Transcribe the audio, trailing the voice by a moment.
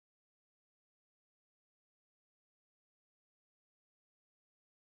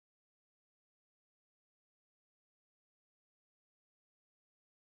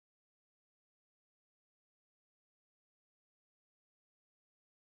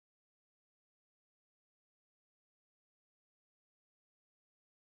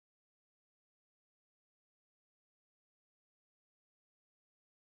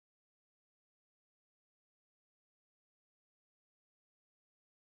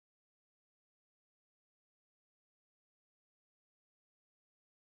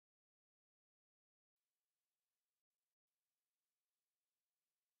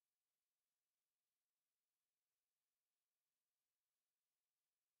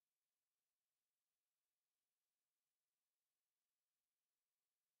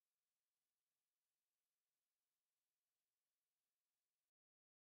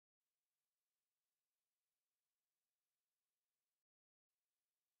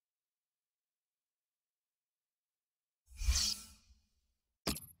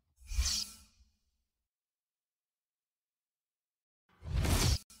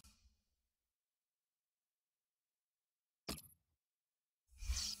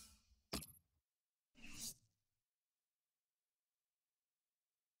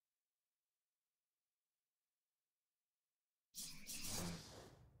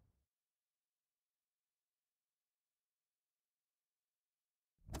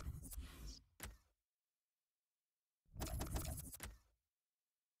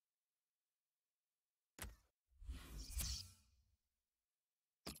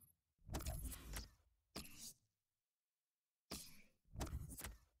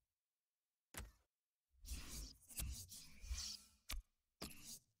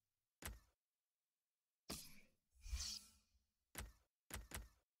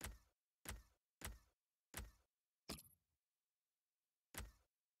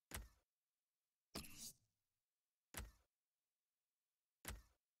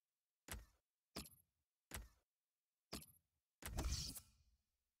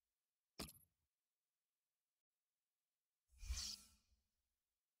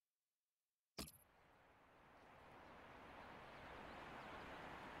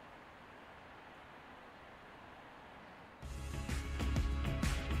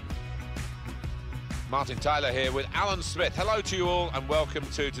Martin Tyler here with Alan Smith. Hello to you all and welcome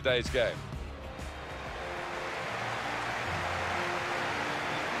to today's game.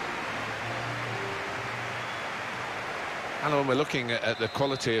 Alan, we're looking at the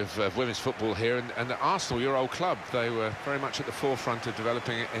quality of women's football here, and Arsenal, your old club, they were very much at the forefront of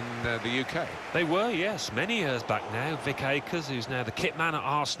developing it in the UK. They were, yes, many years back now. Vic Akers, who's now the kit man at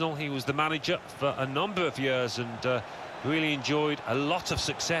Arsenal, he was the manager for a number of years and really enjoyed a lot of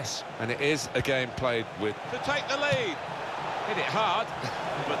success. And it is a game played with... To take the lead. Hit it hard,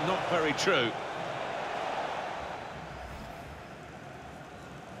 but not very true.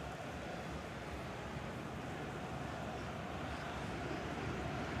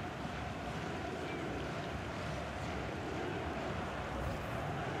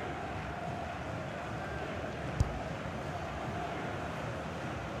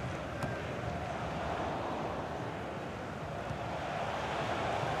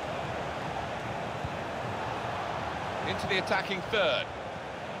 Into the attacking third.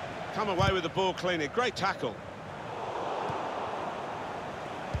 Come away with the ball cleanly. Great tackle.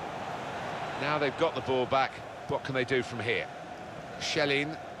 Now they've got the ball back. What can they do from here?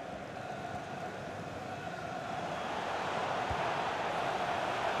 Shelling.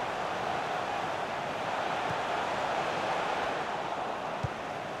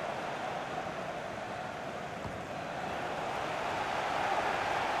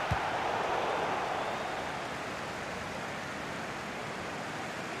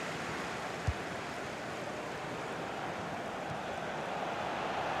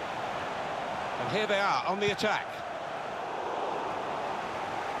 And here they are on the attack.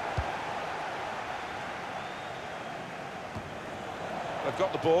 They've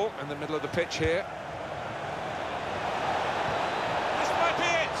got the ball in the middle of the pitch here. This might be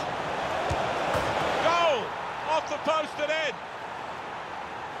it. Goal! Off the post and in.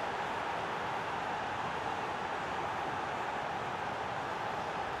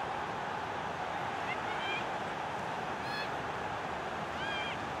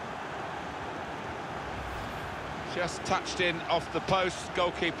 Just touched in off the post.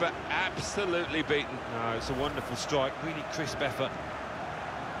 Goalkeeper absolutely beaten. No, it's a wonderful strike, really crisp effort.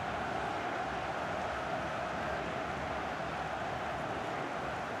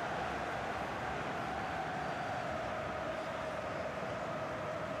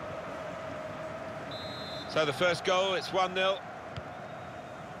 So the first goal, it's 1-0.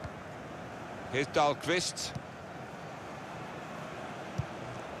 Here's Dahlqvist.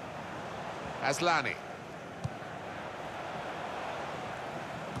 Aslani.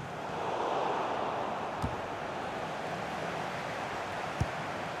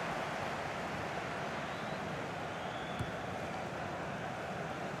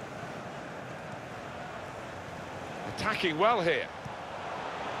 Attacking well here.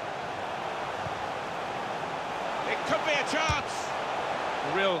 It could be a chance.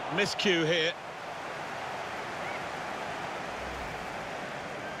 A real miscue here.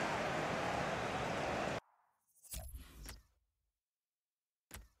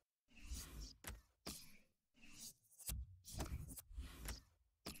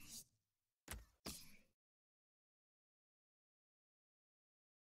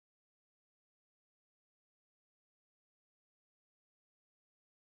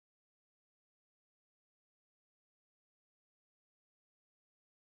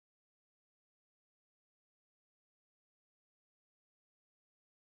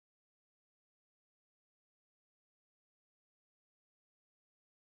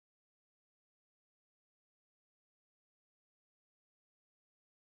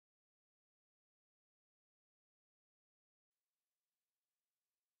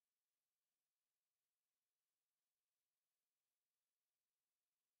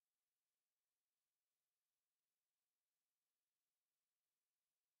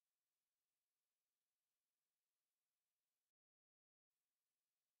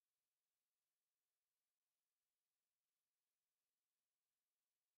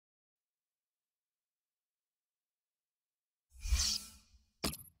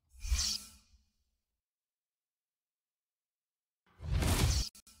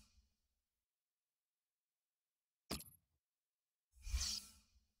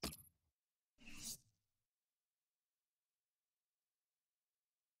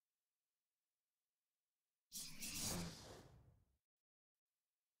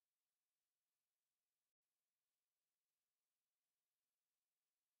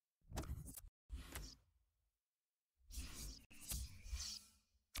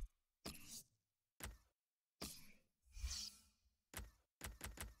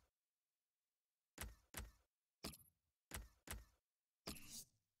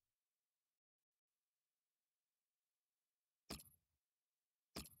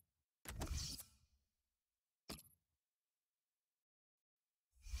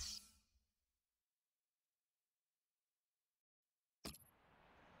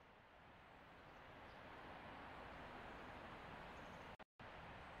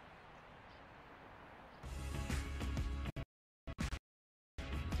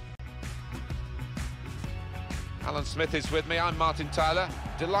 Alan Smith is with me. I'm Martin Tyler.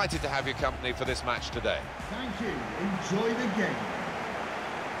 Delighted to have your company for this match today. Thank you. Enjoy the game.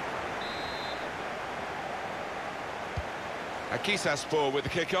 Akisaspor with the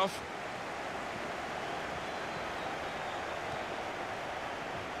kickoff.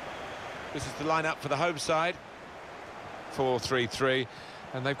 This is the lineup for the home side. 4-3-3.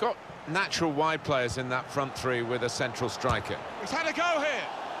 And they've got natural wide players in that front three with a central striker. He's had a go here.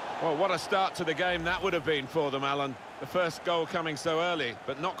 Well, what a start to the game that would have been for them, Alan. The first goal coming so early,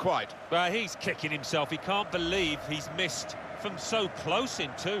 but not quite. Well, he's kicking himself. He can't believe he's missed from so close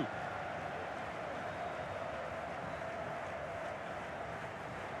in too.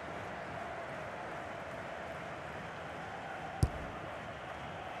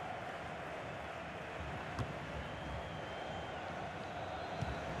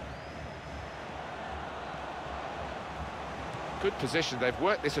 Good position. They've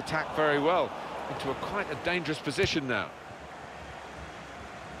worked this attack very well into quite a dangerous position now.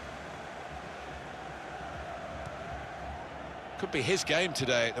 Could be his game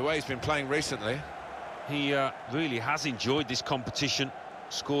today, the way he's been playing recently. He really has enjoyed this competition,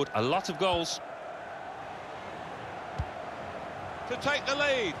 scored a lot of goals. To take the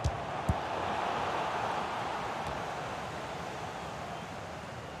lead.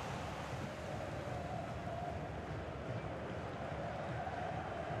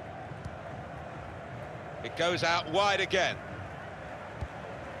 It goes out wide again.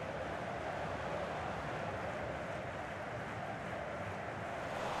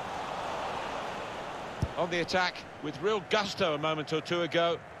 On the attack with real gusto a moment or two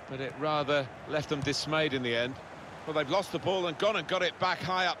ago, but it rather left them dismayed in the end. Well, they've lost the ball and gone and got it back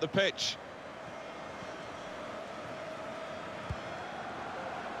high up the pitch.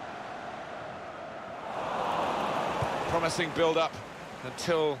 Promising build-up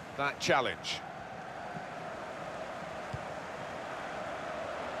until that challenge.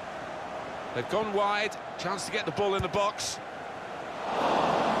 They've gone wide, chance to get the ball in the box.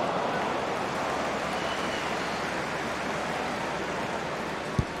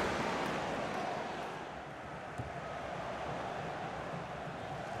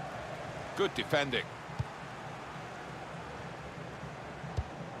 Good defending.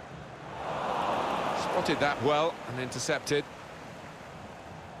 Spotted that well and intercepted.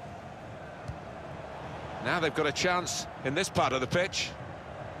 Now they've got a chance in this part of the pitch.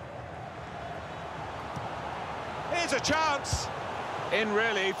 Here's a chance. In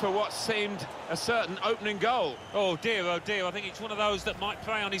really for what seemed a certain opening goal. Oh dear, I think it's one of those that might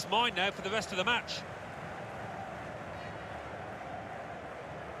prey on his mind now for the rest of the match.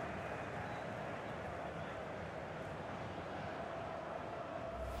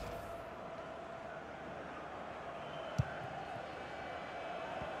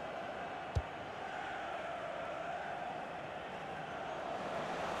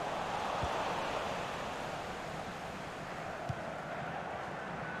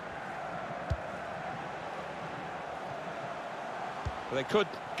 They could,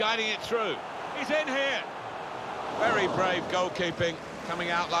 guiding it through. He's in here. Very brave goalkeeping, coming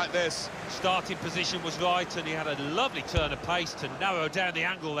out like this. Starting position was right, and he had a lovely turn of pace to narrow down the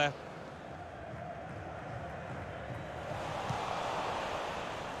angle there.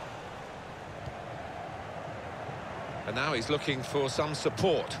 And now he's looking for some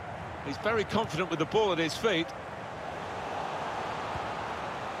support. He's very confident with the ball at his feet.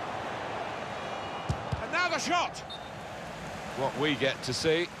 And now the shot. What we get to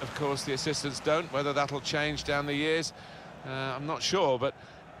see, of course the assistants don't. Whether that'll change down the years, I'm not sure, but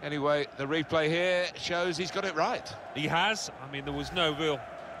anyway, the replay here shows he's got it right. He has. I mean, there was no real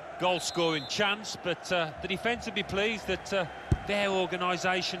goal-scoring chance, but the defence would be pleased that their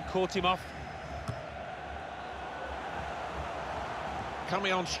organisation caught him off.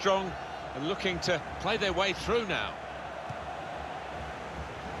 Coming on strong and looking to play their way through now.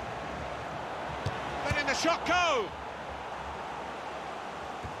 Letting the shot go!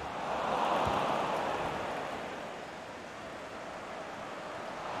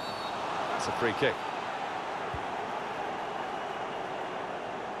 That's a free kick.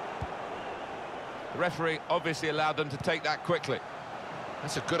 The referee obviously allowed them to take that quickly.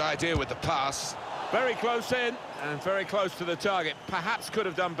 That's a good idea with the pass. Very close in and very close to the target. Perhaps could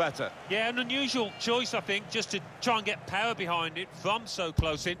have done better. Yeah, an unusual choice, I think, just to try and get power behind it from so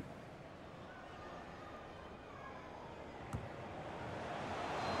close in.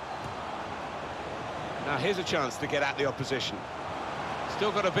 Now here's a chance to get at the opposition.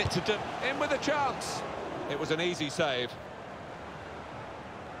 Still got a bit to do. In with a chance. It was an easy save.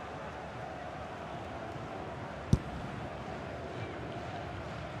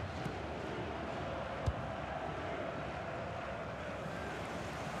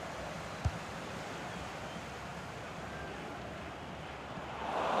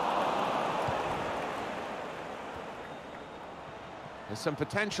 There's some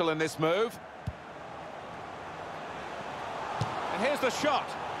potential in this move. And here's the shot.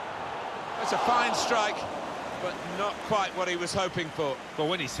 It's a fine strike, but not quite what he was hoping for. Well,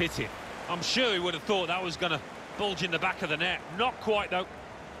 when he's hit it, I'm sure he would have thought that was going to bulge in the back of the net. Not quite, though.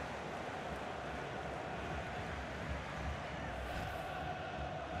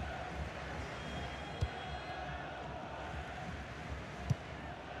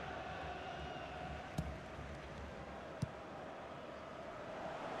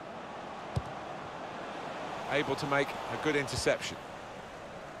 Able to make a good interception.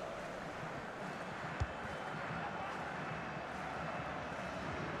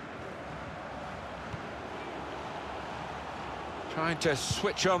 Trying to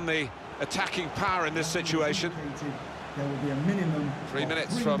switch on the attacking power in this situation. There will be a minimum 3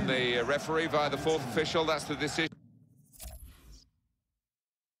 minutes from the referee via the fourth official. That's the decision.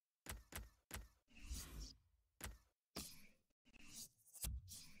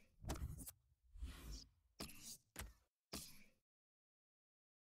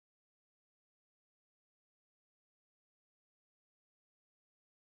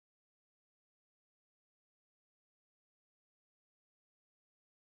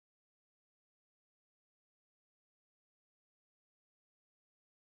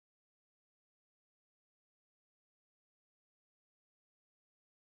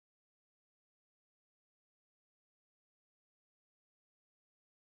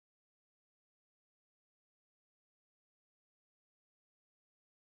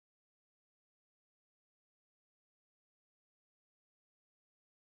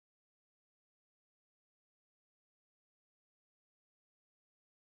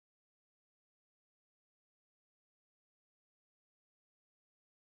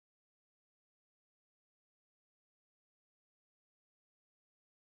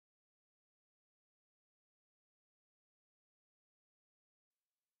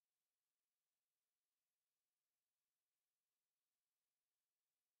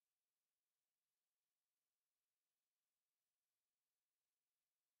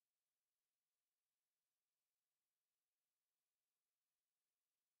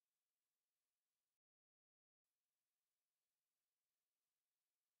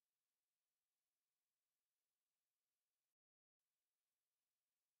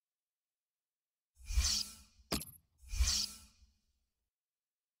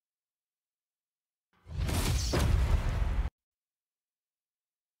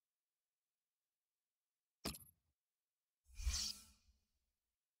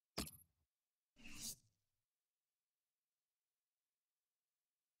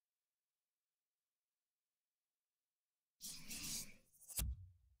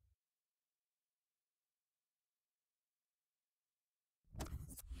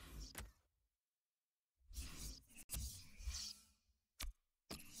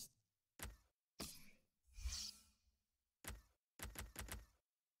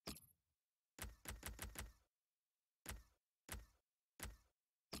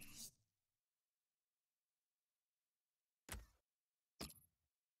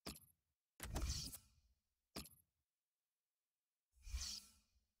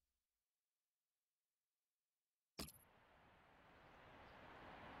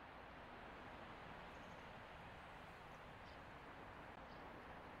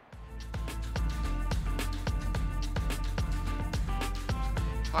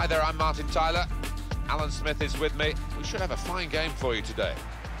 Hi there, I'm Martin Tyler. Alan Smith is with me. We should have a fine game for you today.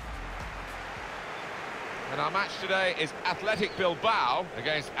 And our match today is Athletic Bilbao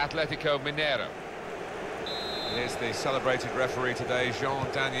against Atletico Mineiro. It is the celebrated referee today,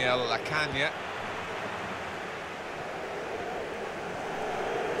 Jean-Daniel Lacagne.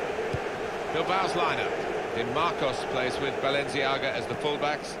 Bilbao's lineup. Di Marcos plays with Balenciaga as the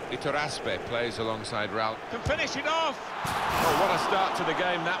fullbacks. Iturraspe plays alongside Raul. Can finish it off! Oh, what a start to the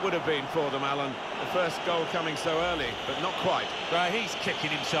game that would have been for them, Alan. The first goal coming so early, but not quite. Well, he's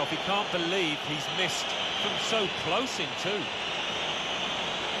kicking himself. He can't believe he's missed from so close in too.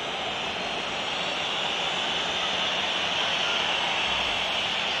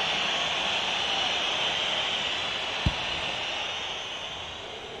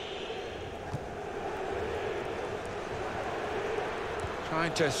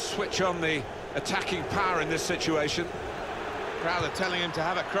 Trying to switch on the attacking power in this situation. Crowd are telling him to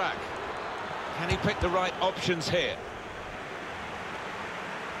have a crack. Can he pick the right options here?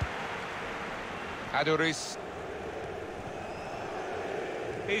 Aduriz.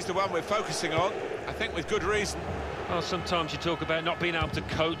 He's the one we're focusing on, I think with good reason. Well, sometimes you talk about not being able to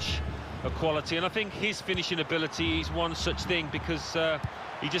coach a quality, and I think his finishing ability is one such thing because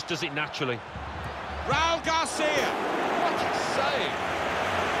he just does it naturally. Raul Garcia. What a save!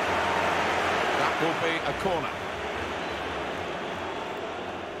 That will be a corner.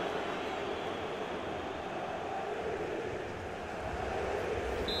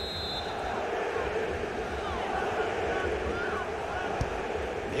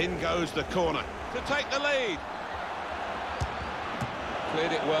 In goes the corner to take the lead.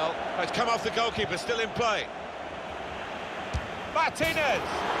 Cleared it well. It's come off the goalkeeper, still in play. Martinez!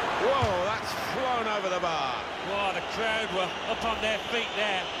 Whoa, that's flown over the bar. Wow, the crowd were up on their feet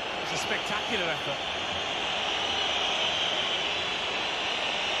there. It was a spectacular effort.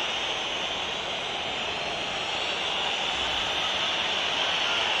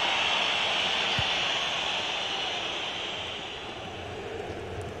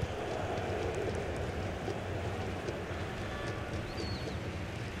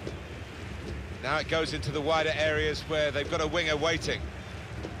 Now it goes into the wider areas where they've got a winger waiting.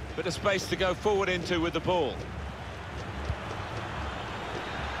 Bit of space to go forward into with the ball.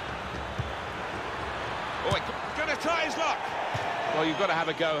 Oh, he's going to try his luck. Well, you've got to have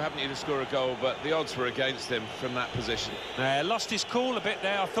a go, haven't you, to score a goal, but the odds were against him from that position. Lost his cool a bit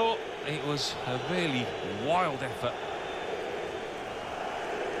there, I thought. It was a really wild effort.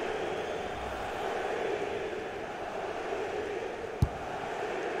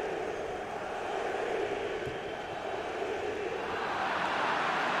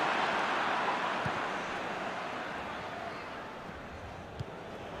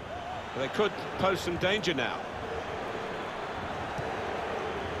 They could pose some danger now.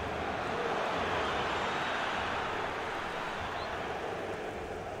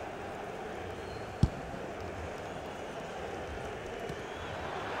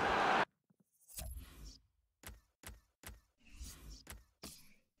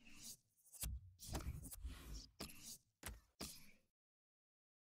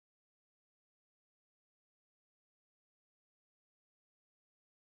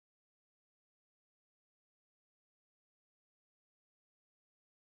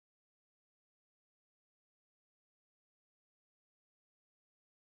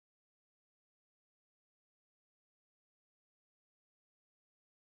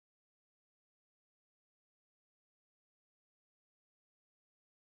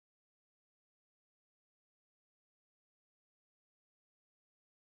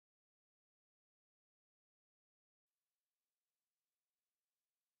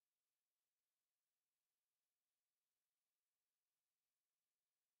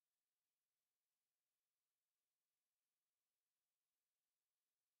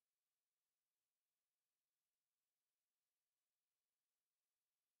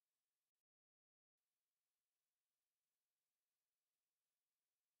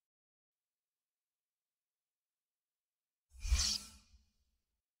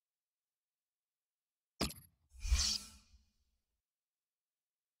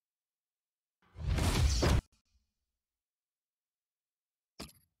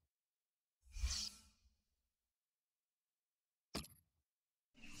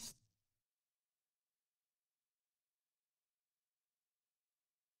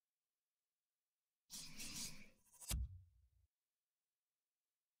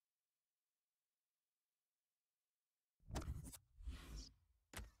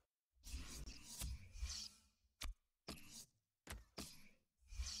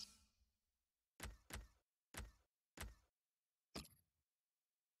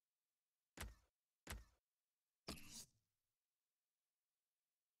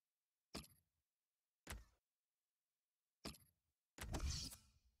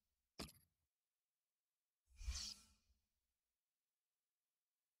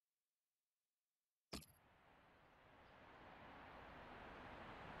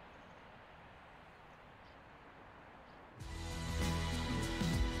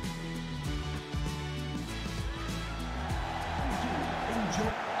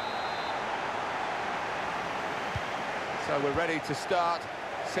 So we're ready to start.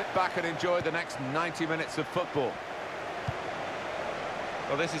 Sit back and enjoy the next 90 minutes of football.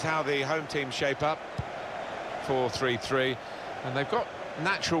 Well, this is how the home team shape up. 4-3-3, and they've got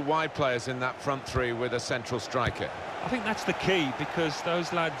natural wide players in that front three with a central striker. I think that's the key, because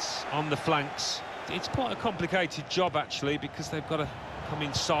those lads on the flanks, it's quite a complicated job actually, because they've got to come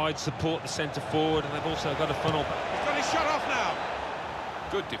inside, support the centre forward, and they've also got to funnel. He's got his shot off now.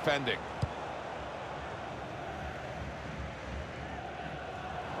 Good defending.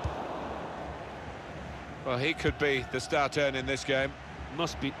 Well, he could be the star turn in this game.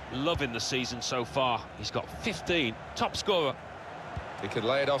 Must be loving the season so far. He's got 15, top scorer. He could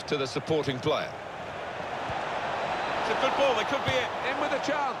lay it off to the supporting player. It's a good ball, they could be it. In with a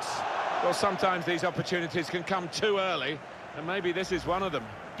chance. Well, sometimes these opportunities can come too early, and maybe this is one of them.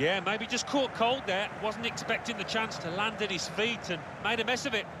 Yeah, maybe just caught cold there. Wasn't expecting the chance to land at his feet and made a mess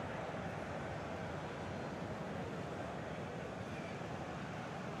of it.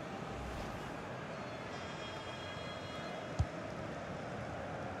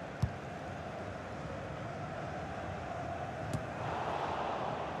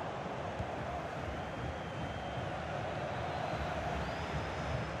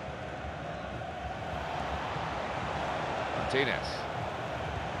 Martinez.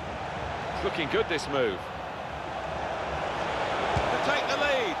 It's looking good, this move. To take the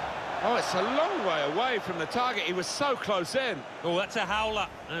lead. Oh, it's a long way away from the target. He was so close in. Oh, that's a howler,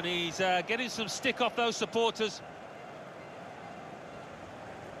 and he's getting some stick off those supporters.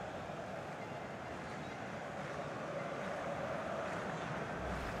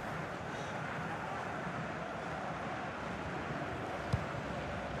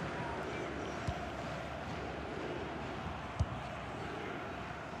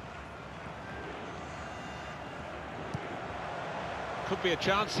 Could be a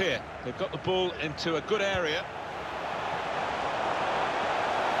chance here. They've got the ball into a good area.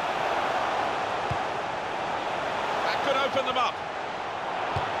 That could open them up.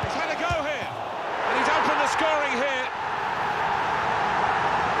 He's had a go here. And he's opened the scoring here.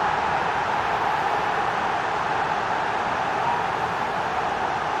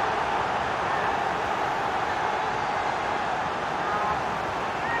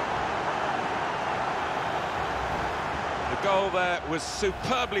 The goal there was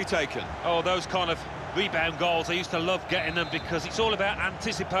superbly taken. Oh, those kind of rebound goals, I used to love getting them because it's all about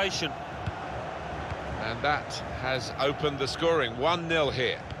anticipation. And that has opened the scoring. 1-0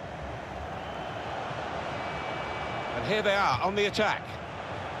 here. And here they are on the attack.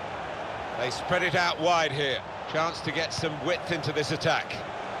 They spread it out wide here. Chance to get some width into this attack.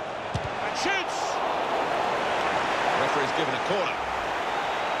 And shoots! Referee's given a corner.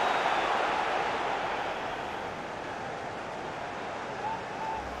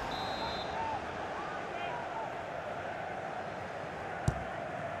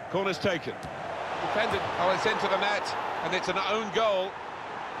 Corner's taken. Defended. Oh, it's into the net, and it's an own goal.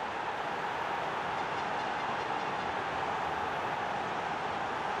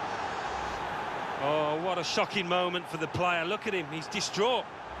 Oh, what a shocking moment for the player. Look at him, he's distraught.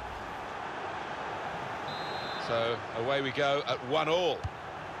 So away we go at 1-1.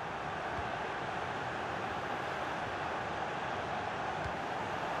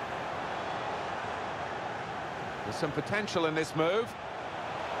 There's some potential in this move.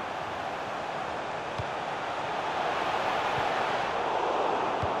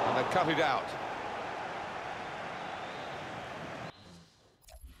 And they've cut it out.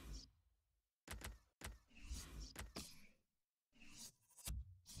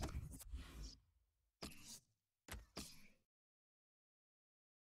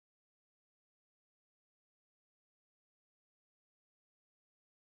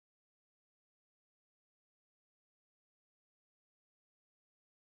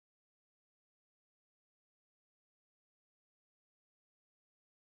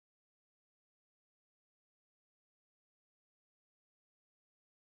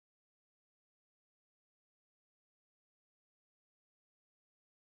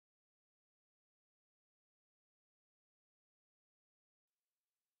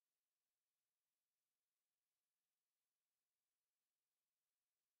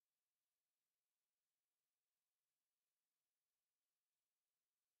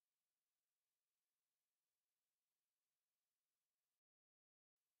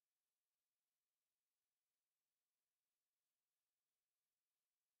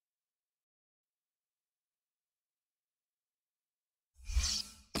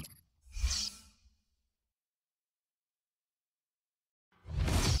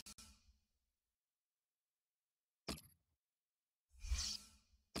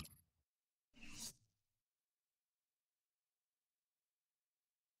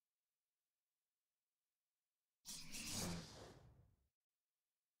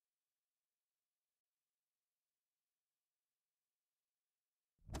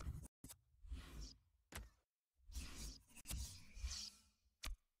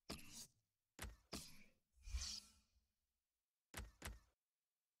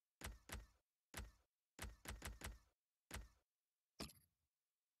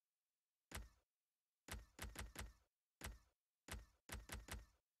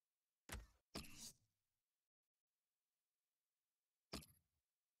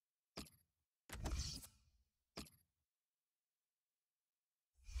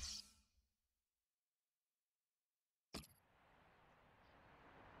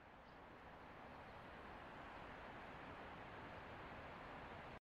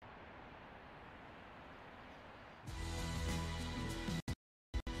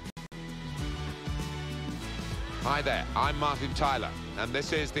 Hi there, I'm Martin Tyler, and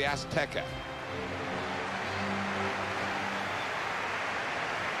this is the Azteca.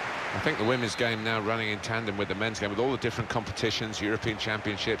 I think the women's game now running in tandem with the men's game, with all the different competitions, European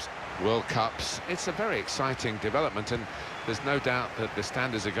Championships, World Cups. It's a very exciting development, and there's no doubt that the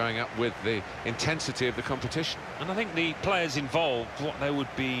standards are going up with the intensity of the competition. And I think the players involved, what they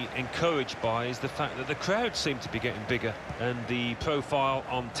would be encouraged by is the fact that the crowds seem to be getting bigger, and the profile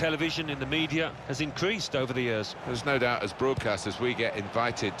on television, in the media, has increased over the years. There's no doubt, as broadcasters, we get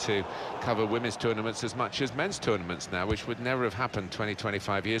invited to cover women's tournaments as much as men's tournaments now, which would never have happened 20,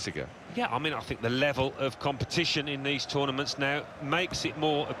 25 years ago. Yeah, I mean, I think the level of competition in these tournaments now makes it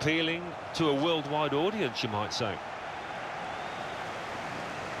more appealing to a worldwide audience, you might say.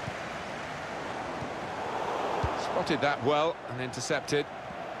 Spotted that well and intercepted.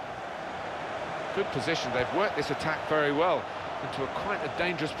 Good position. They've worked this attack very well into quite a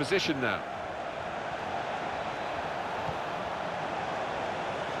dangerous position now.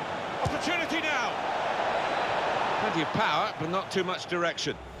 Opportunity now. Plenty of power, but not too much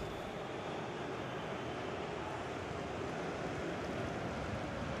direction.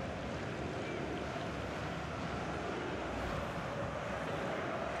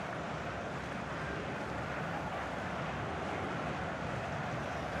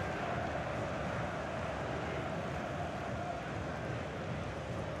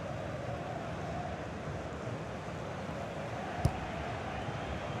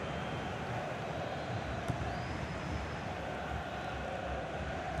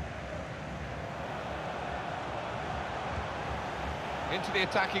 Into the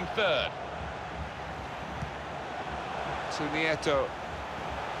attacking third. To Nieto.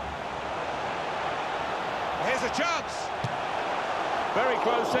 Here's a chance. Very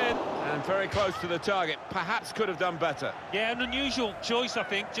close in and very close to the target. Perhaps could have done better. Yeah, an unusual choice, I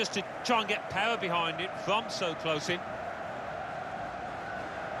think, just to try and get power behind it from so close in.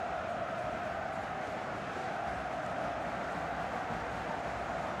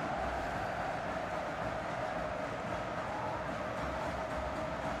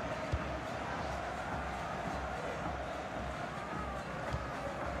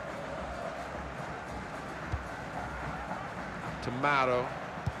 Tomaro.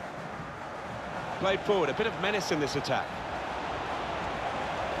 Played forward, a bit of menace in this attack.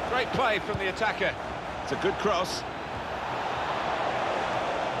 Great play from the attacker. It's a good cross.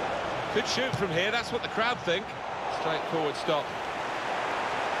 Could shoot from here, that's what the crowd think. Straightforward stop.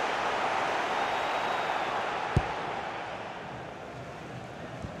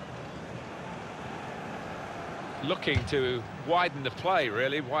 Looking to widen the play,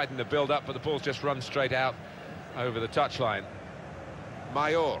 really, widen the build-up, but the ball's just run straight out over the touchline.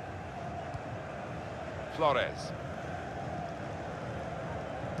 Mayor. Flores.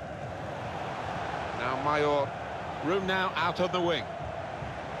 Now Mayor. Room now out on the wing.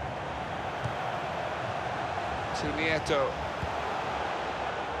 To Nieto.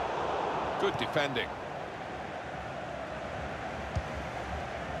 Good defending.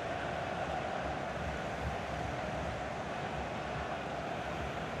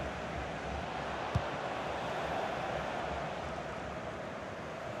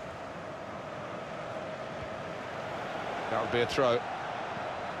 That would be a throw.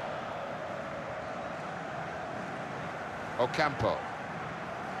 Ocampo.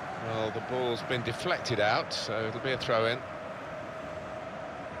 Well, the ball's been deflected out, so it'll be a throw-in.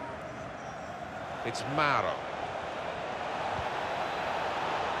 It's Maro.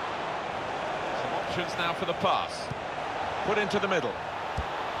 Some options now for the pass. Put into the middle.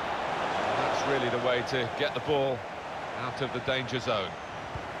 That's really the way to get the ball out of the danger zone.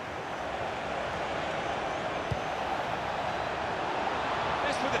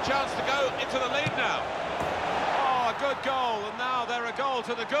 With a chance to go into the lead now. Oh, a good goal, and now they're a goal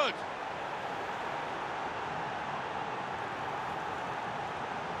to the good.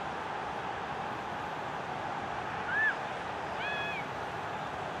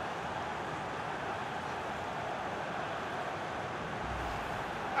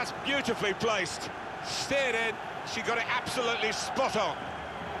 That's beautifully placed. Steered in, she got it absolutely spot on.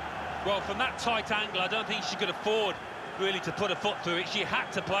 Well, from that tight angle, I don't think she could afford really to put a foot through it. She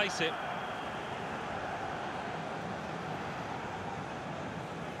had to place it.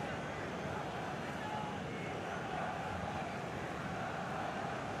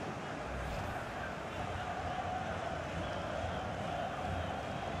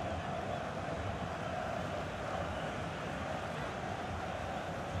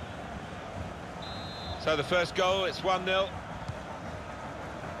 So the first goal, it's 1-0.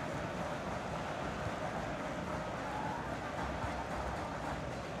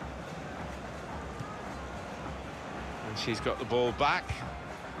 He's got the ball back.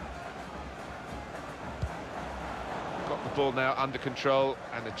 Got the ball now under control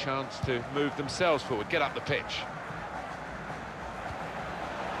and a chance to move themselves forward, get up the pitch.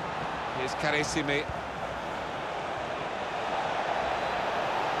 Here's Carissimi.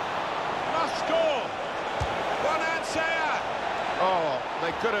 Must score! One answer! Oh,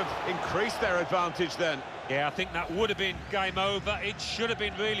 they could have increased their advantage then. Yeah, I think that would have been game over. It should have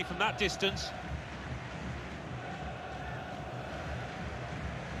been really from that distance.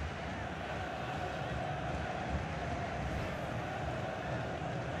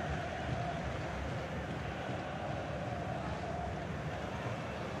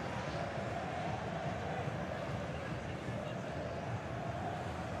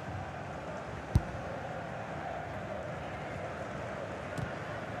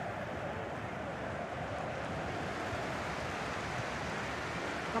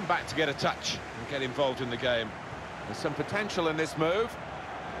 Come back to get a touch and get involved in the game. There's some potential in this move.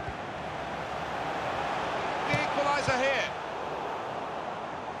 The equaliser here.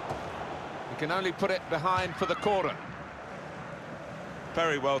 He can only put it behind for the corner.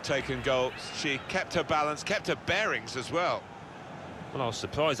 Very well taken goal. She kept her balance, kept her bearings as well. Well, I was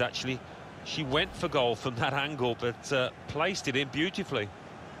surprised, actually. She went for goal from that angle, but placed it in beautifully.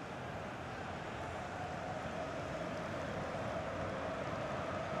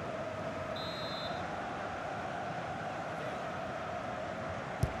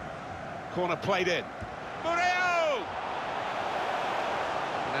 Corner played in. Murillo!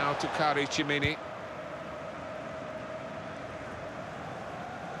 Now to Carissimi.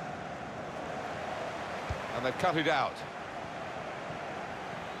 And they've cut it out.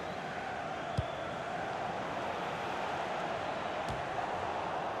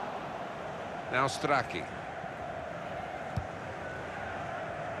 Now Strachey.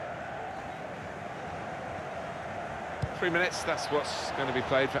 Three minutes, that's what's going to be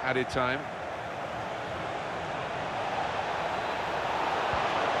played for added time.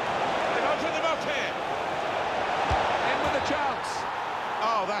 They've opened them up here. In with a chance.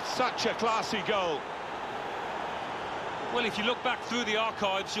 Oh, that's such a classy goal. Well, if you look back through the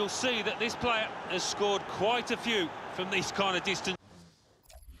archives, you'll see that this player has scored quite a few from these kind of distance.